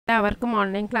എല്ലാവർക്കും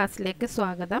ഓൺലൈൻ ക്ലാസ്സിലേക്ക്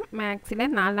സ്വാഗതം. മാത്സിലെ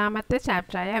നാലാമത്തെ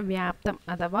ചാപ്റ്ററായ വ്യാപ്തം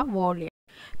അഥവാ വോളിയം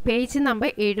പേജ് നമ്പർ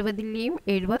 70ലെയും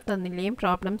 71ലെയും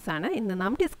പ്രോബ്ലംസ് ആണ് ഇന്ന്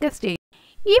നാം ഡിസ്കസ് ചെയ്യുന്നത്.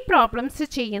 ഈ പ്രോബ്ലംസ്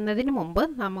ചെയ്യുന്നതിന് മുമ്പ്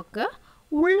നമുക്ക്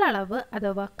ഉള്ളളവ്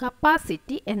അഥവാ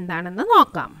കപ്പാസിറ്റി എന്താണെന്ന്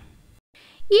നോക്കാം.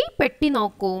 ഈ പെട്ടി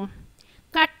നോക്കൂ.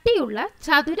 കട്ടിയുള്ള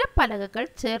ചതുര പലകകൾ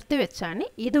ചേർത്ത് വെച്ചാണ്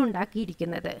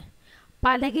ഇതുണ്ടാക്കിയിരിക്കുന്നത്.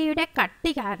 പലകയുടെ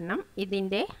കട്ടി കാരണം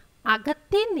ഇതിൻ്റെ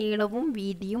അകത്തെ നീളവും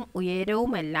വീതിയും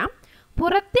ഉയരവുമെല്ലാം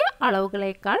പുറത്തെ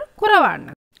അളവുകളേക്കാൾ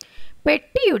കുറവാണ്.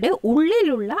 പെട്ടിയുടെ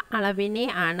ഉള്ളിലുള്ള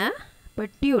അളവിനെയാണ്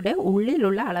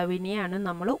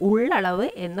നമ്മൾ ഉള്ളളവ്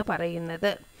എന്ന്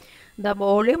പറയുന്നത്. The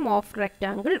volume of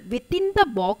rectangle within the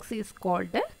box is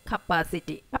called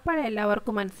capacity.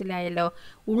 അപ്പോഴെല്ലാവർക്കും മനസ്സിലായല്ലോ,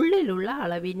 ഉള്ളിലുള്ള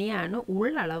അളവിനെയാണ്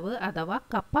ഉള്ളളവ് അഥവാ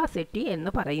കപ്പാസിറ്റി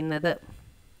എന്ന് പറയുന്നത്.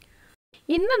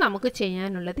 ഇന്ന് നമുക്ക്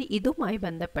ചെയ്യാനുള്ളത് ഇതുമായി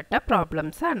ബന്ധപ്പെട്ട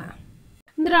പ്രോബ്ലംസ് ആണ്.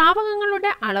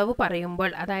 ദ്രാവകങ്ങളുടെ അളവ് പറയുമ്പോൾ,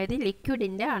 അതായത്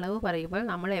ലിക്വിഡിൻ്റെ അളവ് പറയുമ്പോൾ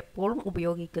നമ്മൾ എപ്പോഴും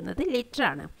ഉപയോഗിക്കുന്നത് ലിറ്റർ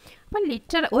ആണ്. അപ്പം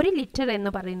ഒരു ലിറ്റർ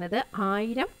എന്ന് പറയുന്നത്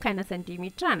 1000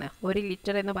 ഘനസെൻറ്റിമീറ്റർ ആണ്. ഒരു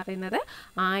ലിറ്റർ എന്ന് പറയുന്നത്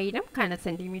 1000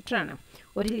 ഘനസെൻറ്റിമീറ്റർ ആണ്.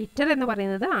 ഒരു ലിറ്റർ എന്ന്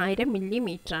പറയുന്നത് 1000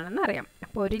 മില്ലിമീറ്റർ ആണെന്ന് അറിയാം.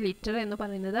 അപ്പോൾ ഒരു ലിറ്റർ എന്ന്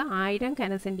പറയുന്നത് 1000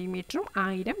 ഘനസെൻറ്റിമീറ്ററും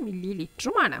 1000 മില്ലി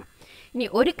ലിറ്ററുമാണ്. ഇനി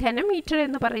ഒരു ഘനമീറ്റർ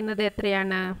എന്ന് പറയുന്നത്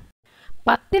എത്രയാണ്?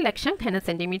 10 ലക്ഷം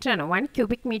ഘനസെൻറ്റിമീറ്റർ ആണ്. 1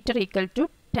 cubic metre equal to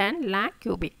 10 lakh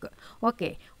cubic. Okay,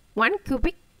 1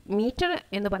 cubic metre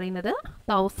എന്ന് പറയുന്നത്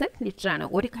 1000 ലിറ്റർ ആണ്.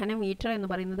 ഒരു ഘനമീറ്റർ എന്ന്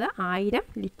പറയുന്നത് 1000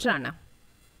 ലിറ്റർ ആണ്.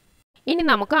 ഇനി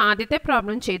നമുക്ക് ആദ്യത്തെ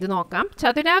പ്രോബ്ലം ചെയ്തു നോക്കാം.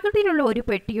 ചതുരാകൃതിയിലുള്ള ഒരു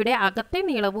പെട്ടിയുടെ അകത്തെ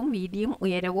നീളവും വീതിയും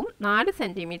ഉയരവും 4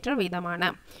 സെൻറ്റിമീറ്റർ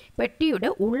വീതമാണ്. പെട്ടിയുടെ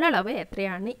ഉള്ളളവ്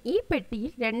എത്രയാണ്? ഈ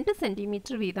പെട്ടിയിൽ 2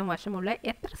 സെൻറ്റിമീറ്റർ വീതം വശമുള്ള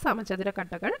എത്ര സമചതുര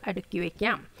കട്ടകൾ അടുക്കി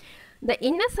വയ്ക്കാം? The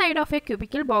inner side of a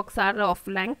cubical box are of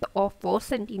length of 4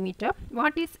 cm.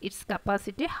 What is its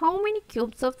capacity? How many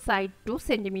cubes of side 2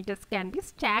 cm can be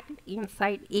stacked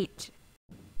inside it?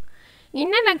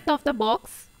 Inner length of the box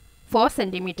 4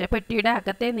 cm. പെട്ടിയുടെ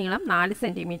അകത്തെ നീളം 4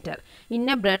 cm.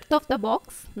 Inner breadth of the box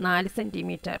 4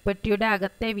 cm. പെട്ടിയുടെ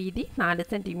അകത്തെ വീതി 4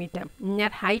 cm. Inner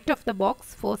height of the box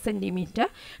 4 cm.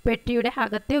 പെട്ടിയുടെ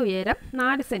അകത്തെ ഉയരം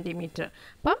 4 cm.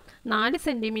 അപ്പം 4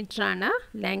 cm ആണ്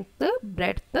length,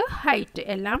 breadth, height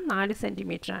എല്ലാം 4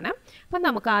 cm ആണ്. അപ്പം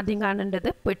നമുക്ക് ആദ്യം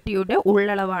കാണേണ്ടത് പെട്ടിയുടെ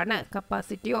ഉള്ളളവാണ്,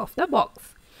 കപ്പാസിറ്റി ഓഫ് ദ ബോക്സ്.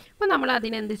 അപ്പോൾ നമ്മൾ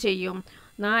അതിനെന്ത് ചെയ്യും?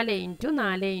 4 ×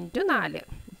 4 × 4.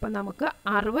 അപ്പോൾ നമുക്ക്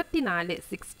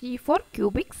 64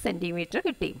 ക്യൂബിക് സെൻറ്റിമീറ്റർ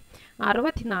കിട്ടി.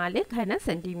 64 ഘന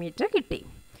സെൻറ്റിമീറ്റർ കിട്ടി.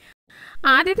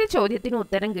 ആദ്യത്തെ ചോദ്യത്തിന്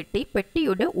ഉത്തരം കിട്ടി.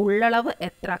 പെട്ടിയുടെ ഉള്ളളവ്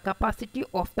എത്ര? Capacity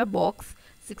of the box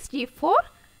 64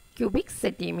 cubic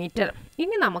centimetre.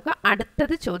 ഇനി നമുക്ക്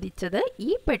അടുത്തത് ചോദിച്ചത്, ഈ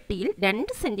പെട്ടിയിൽ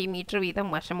 2 സെൻറ്റിമീറ്റർ വീതം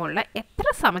വശമുള്ള എത്ര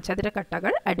സമചതുര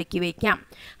കട്ടകൾ അടുക്കി വയ്ക്കാം?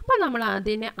 അപ്പോൾ നമ്മൾ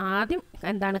ആദ്യം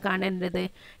എന്താണ് കാണേണ്ടത്?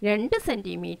 2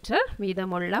 സെൻറ്റിമീറ്റർ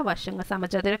വീതമുള്ള വശങ്ങൾ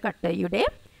സമചതുര കട്ടയുടെ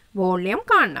വോളിയം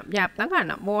കാണണം, വ്യാപ്തം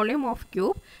കാണണം. Volume of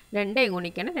cube 2 ×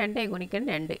 2 ×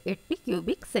 2 8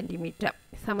 cubic centimetre.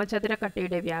 സമചതുര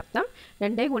കട്ടയുടെ വ്യാപ്തം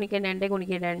 2 × 2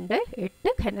 × 2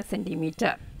 8 ഘന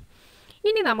സെൻറ്റിമീറ്റർ.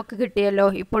 ഇനി നമുക്ക് കിട്ടിയല്ലോ,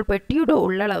 ഇപ്പോൾ പെട്ടിയുടെ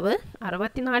ഉള്ളളവ്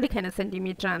 64 ഘന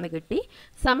സെൻറ്റിമീറ്റർ ആണെന്ന് കിട്ടി.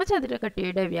 സമചതുര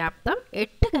കട്ടയുടെ വ്യാപ്തം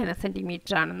 8 ഘന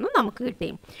സെൻറ്റിമീറ്റർ ആണെന്നും നമുക്ക് കിട്ടി.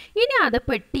 ഇനി അത്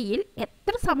പെട്ടിയിൽ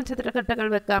എത്ര സമചതുര കട്ടകൾ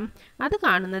വെക്കാം? അത്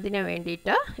കാണുന്നതിന്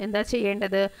വേണ്ടിയിട്ട് എന്താ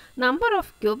ചെയ്യേണ്ടത്? Number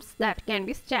of cubes that can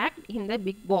be stacked in the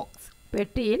big box.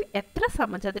 പെട്ടിയിൽ എത്ര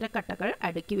സമചതുര കട്ടകൾ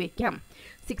അടുക്കി വയ്ക്കാം?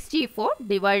 64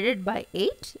 ഡിവൈഡഡ് ബൈ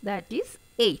 8 ദാറ്റ് ഈസ്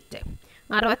 8.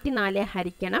 64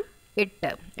 ഹരിക്കണം 8.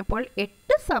 അപ്പോൾ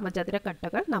 8 സമചതുര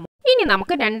കട്ടകൾ ഇനി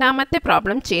നമുക്ക് രണ്ടാമത്തെ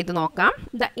പ്രോബ്ലം ചെയ്തു നോക്കാം.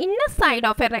 The inner side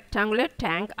of A rectangular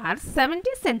tank R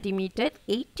 70 centimetre,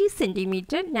 80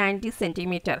 centimetre, 90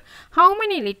 centimetre. How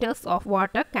many litres of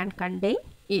water can contain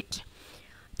it?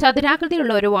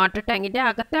 ചതുരാകൃതിയുള്ള ഒരു വാട്ടർ ടാങ്കിൻ്റെ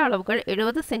അകത്തെ അളവുകൾ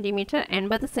 70 സെൻറ്റിമീറ്റർ,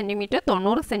 80 സെൻറ്റിമീറ്റർ,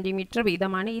 90 സെൻറ്റിമീറ്റർ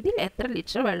വീതമാണ്. ഇതിൽ എത്ര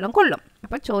ലിറ്റർ വെള്ളം കൊള്ളും?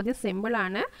 അപ്പോൾ ചോദ്യം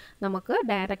സിമ്പിളാണ്. നമുക്ക്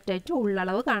ഡയറക്റ്റായിട്ട്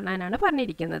ഉള്ളളവ് കാണാനാണ്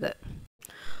പറഞ്ഞിരിക്കുന്നത്.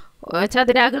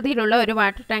 ചതുരാകൃതിയിലുള്ള ഒരു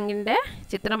വാട്ടർ ടാങ്കിൻ്റെ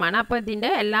ചിത്രമാണ്. അപ്പോൾ ഇതിൻ്റെ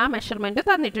എല്ലാ മെഷർമെൻറ്റും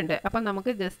തന്നിട്ടുണ്ട്. അപ്പം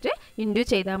നമുക്ക് ജസ്റ്റ് ഇൻറ്റു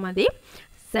ചെയ്താൽ മതി.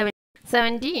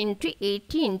 70 ×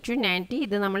 80 × 90.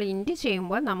 ഇത് നമ്മൾ ഇൻറ്റു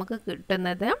ചെയ്യുമ്പോൾ നമുക്ക്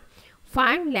കിട്ടുന്നത്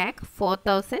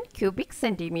 5,04,000 ക്യൂബിക്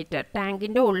സെൻറ്റിമീറ്റർ.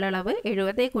 ടാങ്കിൻ്റെ ഉള്ളളവ്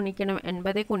 70 ×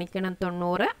 80 ×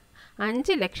 90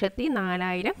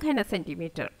 5,04,000 ഘന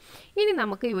സെൻറ്റിമീറ്റർ. ഇനി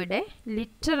നമുക്ക് ഇവിടെ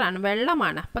ലിറ്ററാണ്,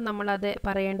 വെള്ളമാണ്. അപ്പം നമ്മളത്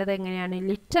പറയേണ്ടത് എങ്ങനെയാണ്?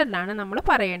 ലിറ്ററിലാണ് നമ്മൾ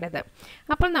പറയേണ്ടത്.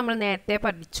 അപ്പോൾ നമ്മൾ നേരത്തെ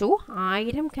പഠിച്ചു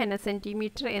 1000 ഘന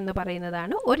സെൻറ്റിമീറ്റർ എന്ന്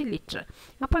പറയുന്നതാണ് 1 ലിറ്റർ.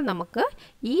 അപ്പോൾ നമുക്ക്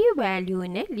ഈ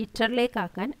വാല്യൂവിനെ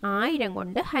ലിറ്ററിലേക്കാക്കാൻ 1000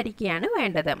 കൊണ്ട് ഹരിക്കുകയാണ്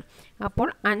വേണ്ടത്. അപ്പോൾ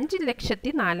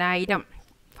 5,04,000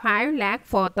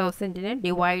 5,04,000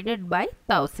 ഡിവൈഡഡ് ബൈ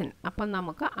 1000. അപ്പം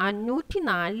നമുക്ക്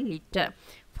 504 ലിറ്റർ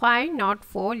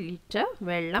 504 ലിറ്റർ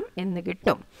വെള്ളം എന്ന്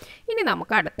കിട്ടും. ഇനി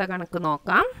നമുക്ക് അടുത്ത കണക്ക്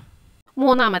നോക്കാം.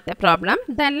 മൂന്നാമത്തെ problem.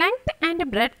 The length and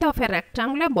breadth of A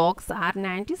rectangular box R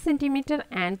 90 cm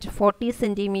and 40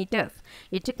 cm.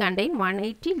 It contain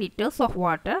 180 liters of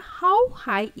water. How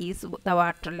high is the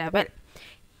water level?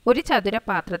 ഒരു ചതുര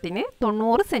പാത്രത്തിന്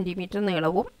 90 സെൻറ്റിമീറ്റർ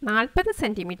നീളവും 40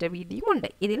 സെൻറ്റിമീറ്റർ വീതിയുമുണ്ട്.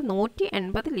 ഇതിൽ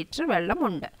 180 ലിറ്റർ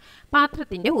വെള്ളമുണ്ട്.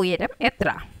 പാത്രത്തിൻ്റെ ഉയരം എത്ര?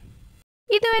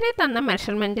 ഇതുവരെ തന്ന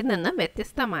മെഷർമെൻറ്റിൽ നിന്ന്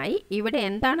വ്യത്യസ്തമായി ഇവിടെ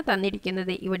എന്താണ്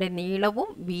തന്നിരിക്കുന്നത്? ഇവിടെ നീളവും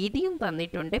വീതിയും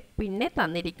തന്നിട്ടുണ്ട്. പിന്നെ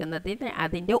തന്നിരിക്കുന്നത്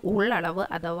അതിൻ്റെ ഉള്ളളവ്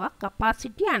അഥവാ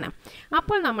കപ്പാസിറ്റിയാണ്.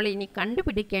 അപ്പോൾ നമ്മൾ ഇനി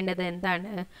കണ്ടുപിടിക്കേണ്ടത്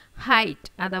എന്താണ്?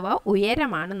 ഹൈറ്റ് അഥവാ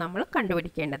ഉയരമാണ് നമ്മൾ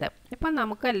കണ്ടുപിടിക്കേണ്ടത്. ഇപ്പം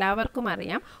നമുക്ക് എല്ലാവർക്കും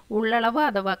അറിയാം ഉള്ളളവ്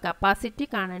അഥവാ കപ്പാസിറ്റി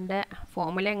കാണേണ്ട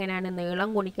ഫോർമുല എങ്ങനെയാണ്? നീളം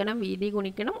ഗുണിക്കണം വീതി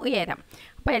ഗുണിക്കണം ഉയരം.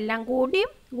 അപ്പോൾ എല്ലാം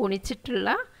കൂടിയും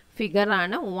ഗുണിച്ചിട്ടുള്ള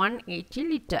ഫിഗറാണ് 180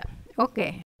 ലിറ്റർ. ഓക്കെ,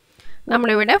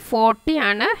 നമ്മളിവിടെ 40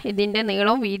 ആണ് ഇതിൻ്റെ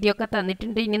നീളവും വീതിയൊക്കെ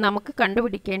തന്നിട്ടുണ്ട്. ഇനി നമുക്ക്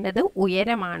കണ്ടുപിടിക്കേണ്ടത്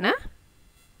ഉയരമാണ്.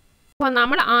 അപ്പോൾ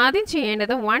നമ്മൾ ആദ്യം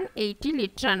ചെയ്യേണ്ടത് 180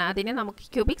 ലിറ്റർ ആണ്. അതിനെ നമുക്ക്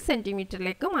ക്യൂബിക്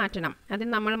സെൻറ്റിമീറ്ററിലേക്ക് മാറ്റണം. അതിന്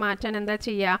നമ്മൾ മാറ്റാൻ എന്താ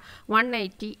ചെയ്യുക?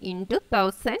 180 ×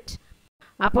 1000.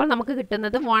 അപ്പോൾ നമുക്ക്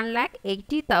കിട്ടുന്നത്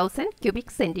 1,80,000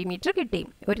 ക്യൂബിക് സെൻറ്റിമീറ്റർ കിട്ടി.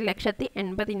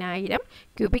 1,80,000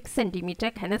 ക്യൂബിക് സെൻറ്റിമീറ്റർ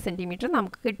ഘന സെൻറ്റിമീറ്റർ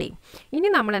നമുക്ക് കിട്ടി. ഇനി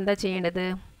നമ്മൾ എന്താ ചെയ്യേണ്ടത്?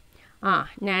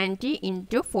 90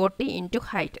 × 40 ×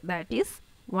 ഹൈറ്റ്, ദാറ്റ് ഈസ്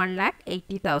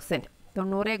 1,80,000.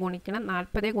 90 ഗുണിക്കണം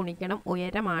 40 ഗുണിക്കണം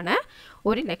ഉയരമാണ്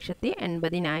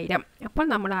 1,80,000. അപ്പോൾ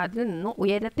നമ്മൾ അതിൽ നിന്ന്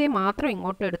ഉയരത്തെ മാത്രം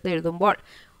ഇങ്ങോട്ട് എടുത്ത് എഴുതുമ്പോൾ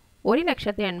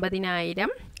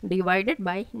 1,80,000 ഡിവൈഡഡ്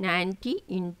ബൈ 90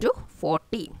 ×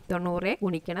 40, 90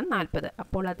 ഗുണിക്കണം 40.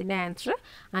 അപ്പോൾ അതിൻ്റെ ആൻസർ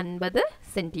 50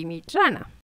 സെൻറ്റിമീറ്റർ ആണ്.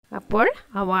 അപ്പോൾ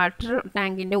ആ വാട്ടർ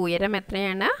ടാങ്കിൻ്റെ ഉയരം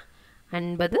എത്രയാണ്?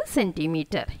 50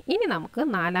 സെൻറ്റിമീറ്റർ. ഇനി നമുക്ക്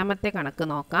നാലാമത്തെ കണക്ക്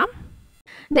നോക്കാം.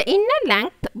 The inner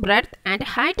length, breadth and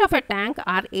height of a tank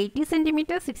are 80 cm,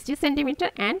 60 cm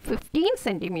and 15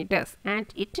 cm and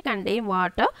it contains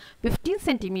water 15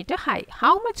 cm high.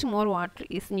 How much more water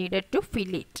is needed to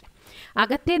fill it?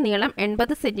 അകത്തെ നീളം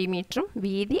 80 സെൻറ്റിമീറ്ററും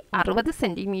വീതി 60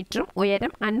 സെൻറ്റിമീറ്ററും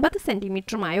ഉയരം 50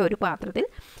 സെൻറ്റിമീറ്ററുമായ ഒരു പാത്രത്തിൽ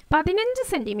 15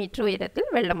 സെൻറ്റിമീറ്റർ ഉയരത്തിൽ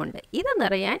വെള്ളമുണ്ട്. ഇത്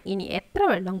നിറയാൻ ഇനി എത്ര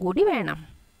വെള്ളം കൂടി വേണം?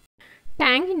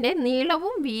 ടാങ്കിൻ്റെ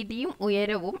നീളവും വീതിയും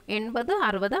ഉയരവും 80,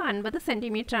 60, 50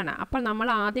 സെൻറ്റിമീറ്റർ ആണ്. അപ്പോൾ നമ്മൾ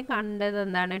ആദ്യം കാണേണ്ടത്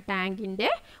എന്താണ്? ടാങ്കിൻ്റെ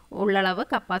ഉള്ളളവ്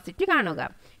കപ്പാസിറ്റി കാണുക.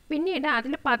 പിന്നീട്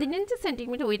അതിൽ 15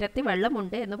 സെൻറ്റിമീറ്റർ ഉയരത്തിൽ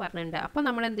വെള്ളമുണ്ട് എന്ന് പറഞ്ഞിട്ടുണ്ട്. അപ്പോൾ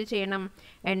നമ്മൾ എന്ത് ചെയ്യണം?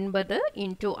 80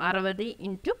 ×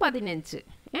 60 × 15.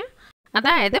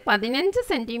 അതായത് 15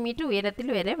 സെൻറ്റിമീറ്റർ ഉയരത്തിൽ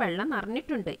വരെ വെള്ളം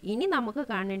നിറഞ്ഞിട്ടുണ്ട്. ഇനി നമുക്ക്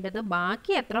കാണേണ്ടത്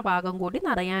ബാക്കി എത്ര ഭാഗം കൂടി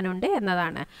നിറയാനുണ്ട്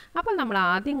എന്നതാണ്. അപ്പോൾ നമ്മൾ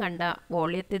ആദ്യം കണ്ട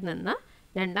വോള്യത്തിൽ നിന്ന്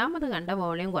രണ്ടാമത് കണ്ട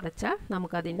വോളിയം കുറച്ചാൽ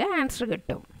നമുക്കതിൻ്റെ ആൻസർ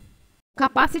കിട്ടും.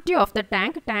 കപ്പാസിറ്റി ഓഫ് ദ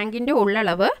ടാങ്ക്, ടാങ്കിൻ്റെ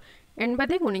ഉള്ളളവ്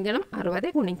 80 ഗുണിക്കണം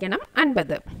 60 ഗുണിക്കണം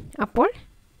 50. അപ്പോൾ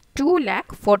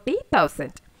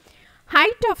 2,40,000.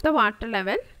 Height of the water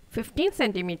level 15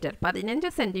 centimetre, 15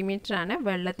 centimetre ആണ്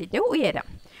വെള്ളത്തിൻ്റെ ഉയരം.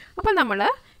 അപ്പോൾ നമ്മൾ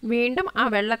വീണ്ടും ആ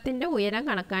വെള്ളത്തിൻ്റെ ഉയരം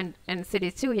കണക്കാൻ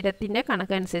അനുസരിച്ച് ഉയരത്തിൻ്റെ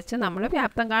കണക്കനുസരിച്ച് നമ്മൾ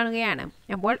വ്യാപ്തം കാണുകയാണ്.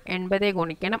 അപ്പോൾ 80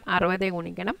 ഗുണിക്കണം 60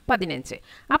 ഗുണിക്കണം 15.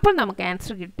 അപ്പോൾ നമുക്ക്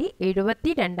ആൻസർ കിട്ടി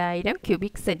 72,000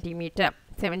 ക്യൂബിക് സെൻറ്റിമീറ്റർ,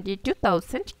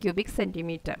 72,000 ക്യൂബിക്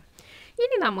സെൻറ്റിമീറ്റർ.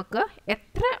 ഇനി നമുക്ക്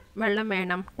എത്ര വെള്ളം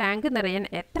വേണം? ടാങ്ക് നിറയാൻ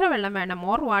എത്ര വെള്ളം വേണം?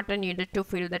 More water needed to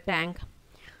fill the tank.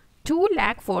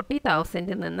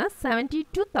 2,40,000 നിന്ന്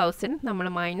 72,000 നമ്മൾ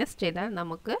മൈനസ് ചെയ്താൽ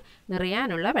നമുക്ക്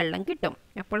നിറയാനുള്ള വെള്ളം കിട്ടും.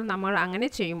 അപ്പോൾ നമ്മൾ അങ്ങനെ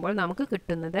ചെയ്യുമ്പോൾ നമുക്ക്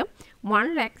കിട്ടുന്നത്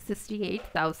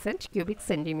 1,68,000 ക്യൂബിക്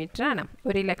സെൻറ്റിമീറ്റർ ആണ്.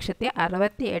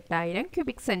 1,68,000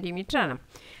 ക്യൂബിക് സെൻറ്റിമീറ്റർ ആണ്.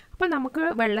 അപ്പോൾ നമുക്ക്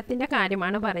വെള്ളത്തിൻ്റെ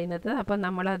കാര്യമാണ് പറയുന്നത്. അപ്പോൾ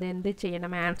നമ്മൾ അത് എന്ത്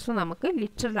ചെയ്യണം? ആൻസർ നമുക്ക്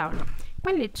ലിറ്ററിലാവണം.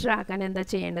 അപ്പം ലിറ്റർ ആക്കാൻ എന്താ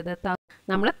ചെയ്യേണ്ടത്?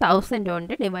 നമ്മൾ 1000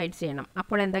 കൊണ്ട് ഡിവൈഡ് ചെയ്യണം.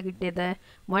 അപ്പോൾ എന്താ കിട്ടിയത്?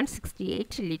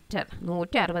 168 ലിറ്റർ,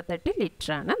 168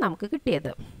 ലിറ്ററാണ് നമുക്ക്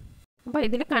കിട്ടിയത്. അപ്പോൾ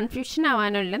ഇതിൽ കൺഫ്യൂഷൻ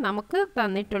ആവാനുള്ള നമുക്ക്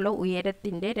തന്നിട്ടുള്ള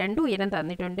ഉയരത്തിൻ്റെ 2 ഉയരം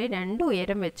തന്നിട്ടുണ്ട്. 2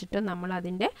 ഉയരം വെച്ചിട്ട് നമ്മൾ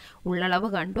അതിൻ്റെ ഉള്ളളവ്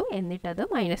കണ്ടു, എന്നിട്ടത്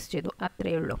മൈനസ് ചെയ്തു.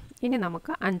 അത്രയേ ഉള്ളൂ. ഇനി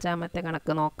നമുക്ക് അഞ്ചാമത്തെ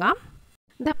കണക്ക് നോക്കാം.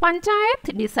 The Panchayat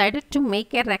decided to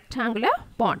make a rectangular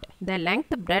pond. The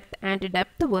length, breadth and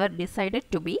depth were decided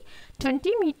to be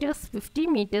 20 meters, 50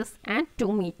 meters and 2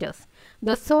 meters.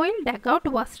 The soil dugout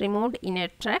was removed in a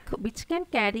truck which can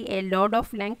carry a load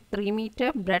of length 3 meter,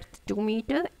 breadth 2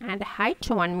 meter and height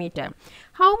 1 meter.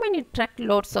 How many truck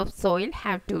loads of soil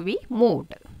have to be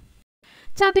moved?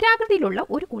 ചതുരാകൃതിയിലുള്ള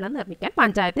ഒരു കുളം നിർമ്മിക്കാൻ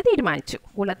പഞ്ചായത്ത് തീരുമാനിച്ചു.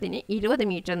 കുളത്തിന് 20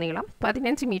 metre നീളം,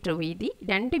 15 metre വീതി,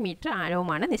 2 metre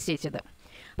ആഴവുമാണ് നിശ്ചയിച്ചത്.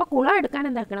 അപ്പോൾ കുളം എടുക്കാൻ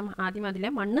എന്താക്കണം? ആദ്യം അതിലെ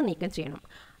മണ്ണ് നീക്കം ചെയ്യണം.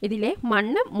 ഇതിലെ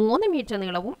മണ്ണ് 3 മീറ്റർ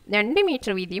നീളവും 2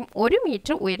 മീറ്റർ വീതിയും 1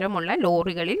 മീറ്റർ ഉയരമുള്ള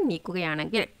ലോറികളിൽ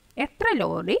നീക്കുകയാണെങ്കിൽ എത്ര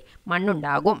lorry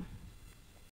മണ്ണുണ്ടാകും?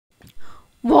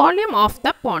 Volume of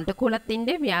the pond,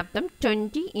 കുളത്തിൻ്റെ വ്യാപ്തം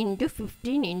 20 ×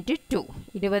 15 × 2,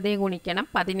 20 ഗുണിക്കണം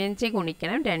 15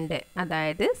 ഗുണിക്കണം 2,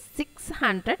 അതായത്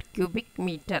 600 cubic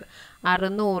metre,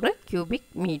 600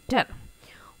 cubic metre.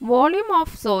 Volume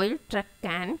of soil truck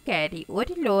can carry,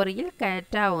 ഒരു ലോറിയിൽ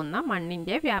കയറ്റാവുന്ന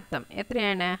മണ്ണിൻ്റെ വ്യാപ്തം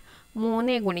എത്രയാണ്?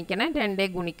 3 ഗുണിക്കണം 2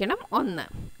 ഗുണിക്കണം 1,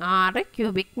 6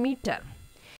 ക്യൂബിക് മീറ്റർ.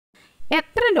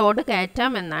 എത്ര ലോഡ്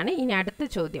കയറ്റാമെന്നാണ് ഇനി അടുത്ത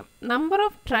ചോദ്യം. നമ്പർ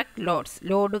ഓഫ് ട്രക്ക് ലോഡ്സ്,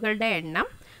 ലോഡുകളുടെ എണ്ണം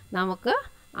നമുക്ക്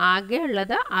ആകെ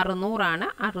ഉള്ളത് 600 ആണ്.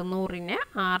 600നെ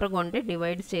 6 കൊണ്ട്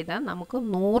ഡിവൈഡ് ചെയ്താൽ നമുക്ക്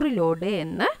 100 ലോഡ്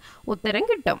എന്ന് ഉത്തരം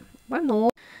കിട്ടും. അപ്പോൾ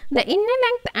the inner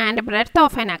length and breadth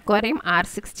of an aquarium are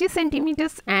 60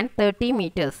 centimeters and 30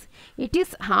 meters. It is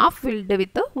half filled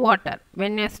with water.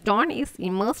 When a stone is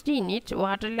immersed in it,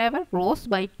 water level rose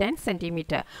by 10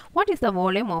 centimeters. What is the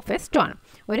volume of a stone?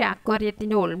 ഒരു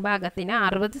അക്വേറിയത്തിൻ്റെ ഉൾഭാഗത്തിന്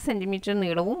 60 centimetre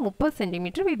നീളവും 30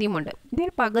 centimetre വീതിയുമുണ്ട്.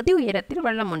 ഇതിൽ പകുതി ഉയരത്തിൽ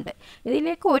വെള്ളമുണ്ട്.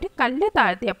 ഇതിലേക്ക് ഒരു കല്ല്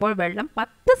താഴ്ത്തിയപ്പോൾ വെള്ളം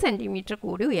 10 സെൻറ്റിമീറ്റർ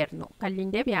കൂടി ഉയർന്നു.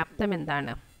 കല്ലിൻ്റെ വ്യാപ്തം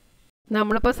എന്താണ്?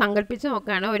 നമ്മളിപ്പോൾ സങ്കല്പിച്ച്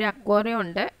നോക്കുകയാണ്, ഒരു അക്വേറിയം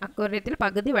ഉണ്ട്, അക്വേറിയത്തിൽ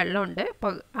പകുതി വെള്ളമുണ്ട്.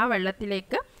 ആ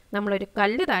വെള്ളത്തിലേക്ക് നമ്മളൊരു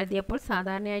കല്ല് താഴ്ത്തിയപ്പോൾ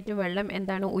സാധാരണയായിട്ട് വെള്ളം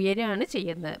എന്താണ് ഉയരുകയാണ്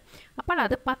ചെയ്യുന്നത്. അപ്പോൾ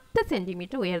അത് 10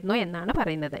 സെൻറ്റിമീറ്റർ ഉയർന്നു എന്നാണ്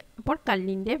പറയുന്നത്. അപ്പോൾ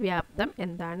കല്ലിൻ്റെ വ്യാപ്തം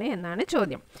എന്താണ് എന്നാണ്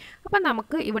ചോദ്യം. അപ്പോൾ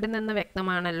നമുക്ക് ഇവിടെ നിന്ന്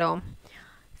വ്യക്തമാണല്ലോ,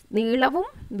 നീളവും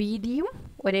വീതിയും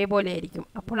ഒരേപോലെ ആയിരിക്കും.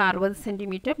 അപ്പോൾ 60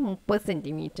 സെൻറ്റിമീറ്റർ 30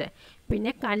 സെൻറ്റിമീറ്റർ.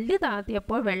 പിന്നെ കല്ല്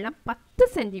താഴ്ത്തിയപ്പോൾ വെള്ളം 10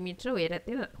 സെൻറ്റിമീറ്റർ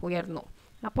ഉയരത്തിൽ ഉയർന്നു.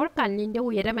 അപ്പോൾ കല്ലിൻ്റെ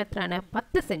ഉയരം എത്രയാണ്?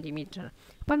 10 സെൻറ്റിമീറ്റർ.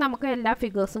 അപ്പോൾ നമുക്ക് എല്ലാ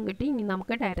ഫിഗേഴ്സും കിട്ടി. ഇനി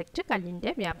നമുക്ക് ഡയറക്റ്റ്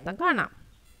കല്ലിൻ്റെ വ്യാപ്തം കാണാം.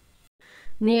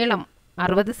 നീളം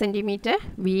 60 സെൻറ്റിമീറ്റർ,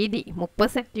 വീതി 30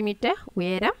 സെൻറ്റിമീറ്റർ,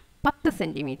 ഉയരം 10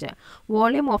 centimetre.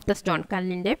 Volume of the stone,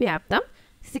 കല്ലിൻ്റെ വ്യാപ്തം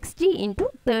 60 ×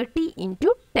 30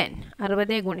 × 10,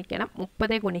 60 ഗുണിക്കണം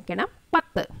 30 ഗുണിക്കണം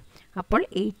 10, അപ്പോൾ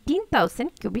 18,000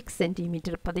 ക്യൂബിക്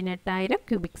സെൻറ്റിമീറ്റർ, 18,000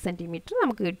 ക്യൂബിക് സെൻറ്റിമീറ്റർ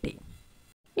നമുക്ക് കിട്ടി.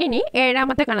 ഇനി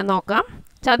ഏഴാമത്തെ കണം നോക്കാം.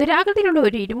 ചതുരാകൃതിയിലുള്ള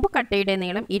ഒരു ഇരുമ്പ് കട്ടയുടെ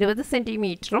നീളം 20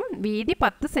 സെൻറ്റിമീറ്ററും വീതി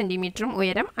 10 സെൻറ്റിമീറ്ററും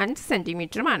ഉയരം 5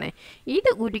 സെൻറ്റിമീറ്ററുമാണ്. ഇത്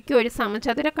ഉരുക്കി ഒരു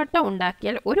സമചതുരക്കട്ട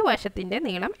ഉണ്ടാക്കിയാൽ ഒരു വശത്തിൻ്റെ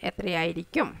നീളം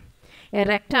എത്രയായിരിക്കും? A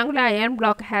rectangular iron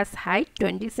block has height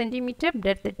 20 cm,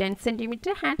 breadth 10 cm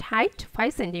and height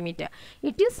 5 cm.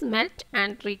 It is melt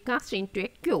and recast into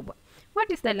a cube. What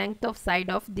is the length of side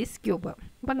of this cube?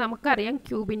 അപ്പോൾ നമുക്കറിയാം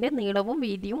ക്യൂബിൻ്റെ നീളവും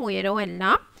വീതിയും ഉയരവും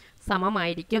എല്ലാം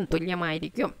സമമായിരിക്കും,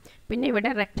 തുല്യമായിരിക്കും. പിന്നെ ഇവിടെ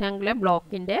റെക്റ്റാങ്കുലർ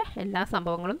ബ്ലോക്കിൻ്റെ എല്ലാ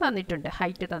സംഭവങ്ങളും തന്നിട്ടുണ്ട്.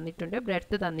 ഹൈറ്റ് തന്നിട്ടുണ്ട്,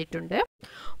 ബ്രെഡ്ത്ത് തന്നിട്ടുണ്ട്.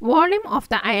 Volume of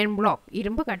the iron block,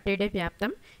 ഇരുമ്പ് കട്ടയുടെ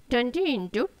വ്യാപ്തം 20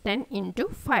 × 10 ×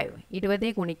 5,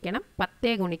 20 ഗുണിക്കണം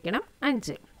 10 ഗുണിക്കണം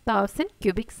 5, 1000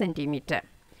 cubic centimetre.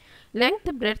 Length,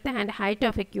 breadth and height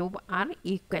of A cube R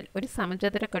equal. ഒരു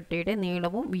സമചതുര കട്ടയുടെ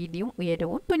നീളവും വീതിയും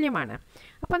ഉയരവും തുല്യമാണ്.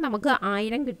 അപ്പോൾ നമുക്ക്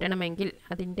 1000 കിട്ടണമെങ്കിൽ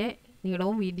അതിൻ്റെ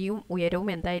നീളവും വീതിയും ഉയരവും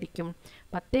എന്തായിരിക്കും?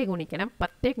 10 ഗുണിക്കണം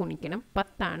 10 ഗുണിക്കണം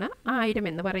 10 ആണ്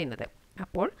 1000 എന്ന് പറയുന്നത്.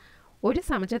 അപ്പോൾ ഒരു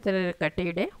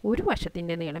സമചതുരക്കട്ടയുടെ ഒരു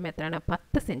വശത്തിൻ്റെ നീളം എത്രയാണ്?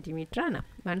 10 സെൻറ്റിമീറ്റർ ആണ്.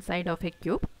 One side of A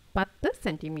cube 10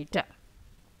 centimetre.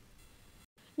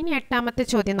 ഇനി എട്ടാമത്തെ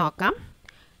ചോദ്യം നോക്കാം.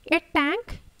 A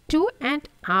tank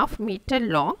 2.5 meter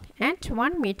long and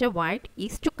 1 meter wide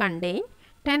is to contain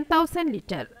 10,000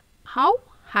 liter. How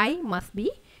high must be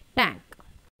tank?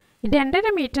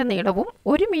 2.5 metre നീളവും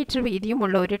 1 മീറ്റർ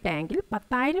വീതിയുമുള്ള ഒരു ടാങ്കിൽ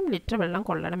 10,000 ലിറ്റർ വെള്ളം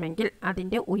കൊള്ളണമെങ്കിൽ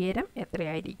അതിൻ്റെ ഉയരം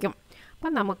എത്രയായിരിക്കും?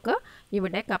 അപ്പം നമുക്ക്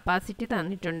ഇവിടെ കപ്പാസിറ്റി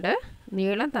തന്നിട്ടുണ്ട്,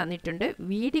 നീളം തന്നിട്ടുണ്ട്,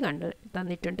 വീതി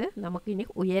തന്നിട്ടുണ്ട്. നമുക്കിനി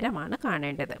ഉയരമാണ്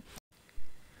കാണേണ്ടത്.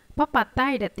 അപ്പോൾ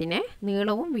 10,000നെ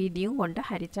നീളവും വീതിയും കൊണ്ട്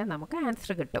ഹരിച്ചാൽ നമുക്ക്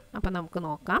ആൻസർ കിട്ടും. അപ്പോൾ നമുക്ക്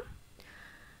നോക്കാം.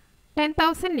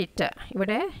 10,000 ലിറ്റർ,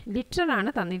 ഇവിടെ ലിറ്ററാണ്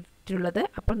തന്നിട്ടുള്ളത്.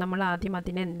 അപ്പോൾ നമ്മൾ ആദ്യം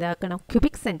അതിനെ എന്താക്കണം?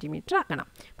 ക്യൂബിക് സെൻറ്റിമീറ്റർ ആക്കണം.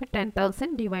 അപ്പോൾ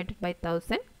 10,000 divided by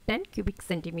 1000, 10 cubic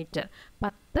centimetre,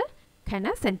 10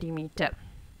 ഘന centimetre.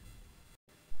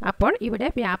 അപ്പോൾ ഇവിടെ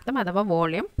വ്യാപ്തം അഥവാ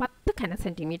വോളിയം 10 ഘന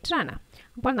സെൻറ്റിമീറ്റർ ആണ്.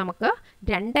 അപ്പോൾ നമുക്ക്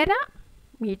 2.5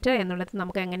 മീറ്റർ എന്നുള്ളത്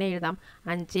നമുക്ക് എങ്ങനെ എഴുതാം?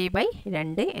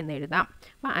 5/2 എന്ന് എഴുതാം.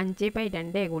 അപ്പോൾ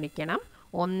 5/2 ഗുണിക്കണം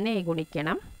 1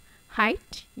 ഗുണിക്കണം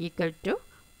ഹൈറ്റ് ഈക്വൽ ടു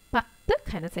 10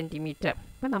 ഘന സെൻറ്റിമീറ്റർ.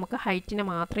 അപ്പോൾ നമുക്ക് ഹൈറ്റിനെ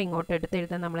മാത്രം ഇങ്ങോട്ട് എടുത്ത്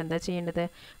എഴുതാൻ നമ്മൾ എന്താ ചെയ്യേണ്ടത്?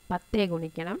 10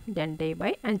 ഗുണിക്കണം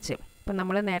 2/5. അപ്പോൾ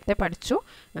നമ്മൾ നേരത്തെ പഠിച്ചു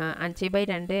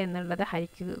 5/2 എന്നുള്ളത്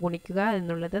ഗുണിക്കുക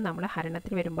എന്നുള്ളത് നമ്മൾ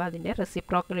ഹരണത്തിൽ വരുമ്പോൾ അതിൻ്റെ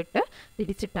റെസിപ്രോക്കൽ ഇട്ട്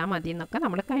തിരിച്ചിട്ടാൽ മതി എന്നൊക്കെ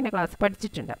നമ്മൾ കഴിഞ്ഞ ക്ലാസ്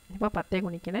പഠിച്ചിട്ടുണ്ട്. അപ്പോൾ 10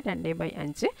 ഗുണിക്കണം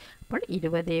 2/5, അപ്പോൾ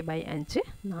 20/5,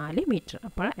 4 മീറ്റർ.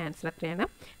 അപ്പോൾ ആൻസർ എത്രയാണ്?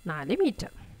 4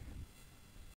 മീറ്റർ.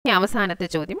 ഇനി അവസാനത്തെ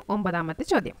ചോദ്യം, 9ാമത്തെ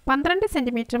ചോദ്യം. 12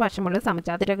 സെൻറ്റിമീറ്റർ വശമുള്ള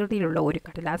സമചതുരാകൃതിയിലുള്ള ഒരു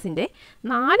കടലാസിൻ്റെ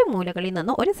 4 മൂലകളിൽ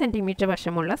നിന്ന് 1 സെൻറ്റിമീറ്റർ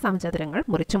വശമുള്ള സമചതുരങ്ങൾ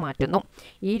മുറിച്ചു മാറ്റുന്നു.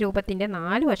 ഈ രൂപത്തിൻ്റെ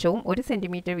 4 വശവും 1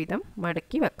 സെൻറ്റിമീറ്റർ വീതം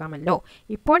മടക്കി വെക്കാമല്ലോ.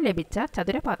 ഇപ്പോൾ ലഭിച്ച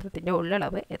ചതുരപാത്രത്തിൻ്റെ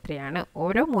ഉള്ളളവ് എത്രയാണ്?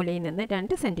 ഓരോ മൂലയിൽ നിന്ന്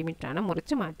 2 സെൻറ്റിമീറ്ററാണ്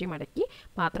മുറിച്ചു മാറ്റി മടക്കി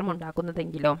പാത്രം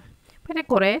ഉണ്ടാക്കുന്നതെങ്കിലോ? പിന്നെ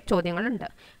കുറേ ചോദ്യങ്ങളുണ്ട്.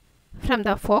 From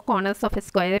the 4 corners of a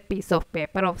square piece of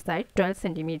paper of side 12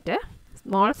 centimeter,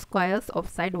 small squares of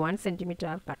side 1 centimeter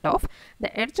are cut off. The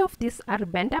edge of these are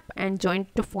bent up and joined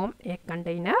to form a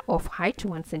container of height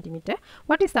 1 centimeter.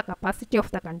 What is the capacity of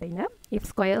the container? If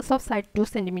squares of side 2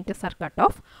 centimeters are cut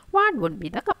off, what would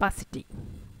be the capacity?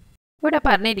 ഇവിടെ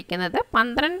പറഞ്ഞിരിക്കുന്നത്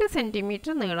 12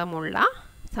 centimetre നീളമുള്ള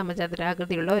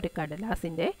സമചതുരാകൃതിയുള്ള ഒരു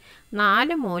കടലാസിൻ്റെ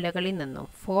 4 മൂലകളിൽ നിന്നും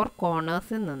 4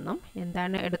 കോർണേഴ്സിൽ നിന്നും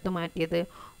എന്താണ് എടുത്തു മാറ്റിയത്?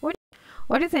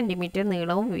 1 centimetre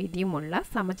നീളവും വീതിയുമുള്ള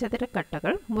സമചതുര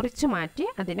കട്ടകൾ മുറിച്ചു മാറ്റി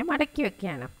അതിനെ മടക്കി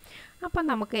വയ്ക്കുകയാണ്. അപ്പം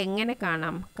നമുക്ക് എങ്ങനെ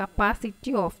കാണാം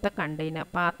കപ്പാസിറ്റി ഓഫ് ദ കണ്ടെയ്നർ,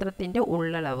 പാത്രത്തിൻ്റെ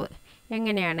ഉള്ളളവ്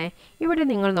എങ്ങനെയാണ്? ഇവിടെ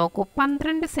നിങ്ങൾ നോക്കൂ,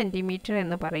 12 സെൻറ്റിമീറ്റർ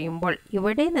എന്ന് പറയുമ്പോൾ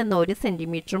ഇവിടെ നിന്ന് 1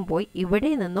 സെൻറ്റിമീറ്ററും പോയി,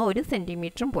 ഇവിടെ നിന്ന് 1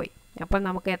 സെൻറ്റിമീറ്ററും പോയി. അപ്പോൾ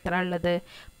നമുക്ക് എത്ര ഉള്ളത്?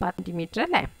 10 സെൻറ്റിമീറ്റർ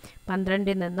അല്ലേ?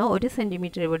 12ൽ നിന്ന് 1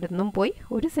 സെൻറ്റിമീറ്റർ ഇവിടെ നിന്നും പോയി,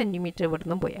 1 സെൻറ്റിമീറ്റർ ഇവിടെ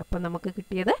നിന്നും പോയി. അപ്പോൾ നമുക്ക്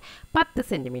കിട്ടിയത് 10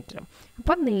 സെൻറ്റിമീറ്റർ.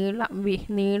 അപ്പോൾ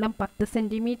നീളം 10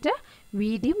 സെൻറ്റിമീറ്റർ,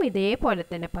 വീതിയും ഇതേപോലെ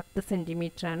തന്നെ 10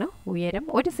 സെൻറ്റിമീറ്ററാണ്, ഉയരം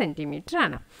 1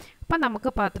 സെൻറ്റിമീറ്ററാണ്. അപ്പോൾ നമുക്ക്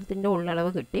പാത്രത്തിൻ്റെ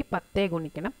ഉള്ളളവ് കിട്ടി 10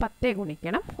 ഗുണിക്കണം 10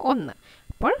 ഗുണിക്കണം 1.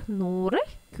 അപ്പോൾ 100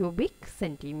 ക്യൂബിക്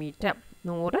സെൻറ്റിമീറ്റർ,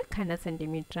 100 ഘന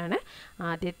സെൻറ്റിമീറ്ററാണ്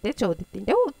ആദ്യത്തെ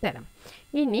ചോദ്യത്തിൻ്റെ ഉത്തരം.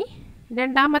 ഇനി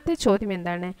രണ്ടാമത്തെ ചോദ്യം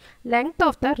എന്താണ്? Length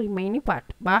of the remaining part,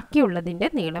 ബാക്കിയുള്ളതിൻ്റെ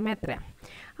നീളം എത്രയാണ്?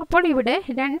 അപ്പോൾ ഇവിടെ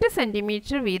 2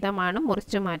 സെൻറ്റിമീറ്റർ വീതമാണ്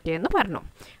മുറിച്ചു മാറ്റിയെന്ന് പറഞ്ഞു.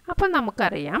 അപ്പോൾ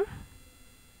നമുക്കറിയാം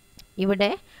ഇവിടെ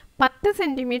 10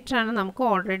 സെൻറ്റിമീറ്ററാണ് നമുക്ക്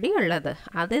ഓൾറെഡി ഉള്ളത്.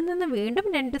 അതിൽ നിന്ന് വീണ്ടും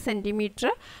 2 സെൻറ്റിമീറ്റർ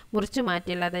മുറിച്ചു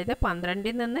മാറ്റിയില്ല. അതായത്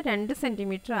 12ൽ നിന്ന് 2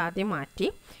 സെൻറ്റിമീറ്റർ ആദ്യം മാറ്റി,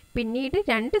 പിന്നീട്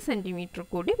 2 സെൻറ്റിമീറ്റർ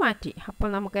കൂടി മാറ്റി. അപ്പോൾ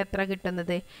നമുക്ക് എത്ര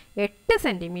കിട്ടുന്നത്? 8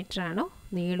 സെൻറ്റിമീറ്ററാണ്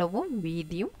നീളവും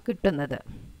വീതിയും കിട്ടുന്നത്.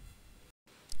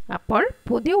 അപ്പോൾ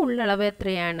പുതിയ ഉള്ളളവ്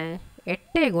എത്രയാണ്?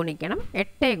 8 ഗുണിക്കണം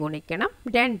 8 ഗുണിക്കണം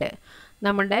 2.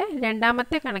 നമ്മുടെ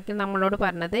രണ്ടാമത്തെ കണക്കിൽ നമ്മളോട്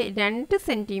പറഞ്ഞത് 2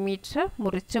 സെൻറ്റിമീറ്റർ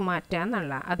മുറിച്ചു മാറ്റുക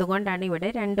എന്നുള്ള, അതുകൊണ്ടാണ് ഇവിടെ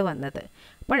 2 വന്നത്.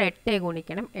 അപ്പോൾ 8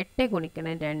 ഗുണിക്കണം 8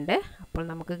 ഗുണിക്കണം 2, അപ്പോൾ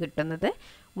നമുക്ക് കിട്ടുന്നത്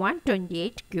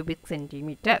 128 ക്യൂബിക്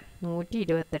സെൻറ്റിമീറ്റർ,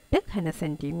 128 ഘന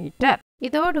സെൻറ്റിമീറ്റർ.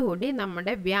 ഇതോടുകൂടി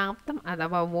നമ്മുടെ വ്യാപ്തം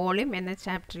അഥവാ വോളിയം എന്ന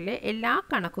ചാപ്റ്ററിലെ എല്ലാ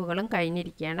കണക്കുകളും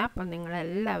കഴിഞ്ഞിരിക്കുകയാണ്. അപ്പം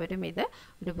നിങ്ങളെല്ലാവരും ഇത്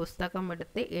ഒരു പുസ്തകം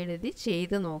എടുത്ത് എഴുതി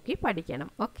ചെയ്ത് നോക്കി പഠിക്കണം.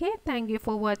 Okay, thank you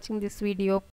for watching this video.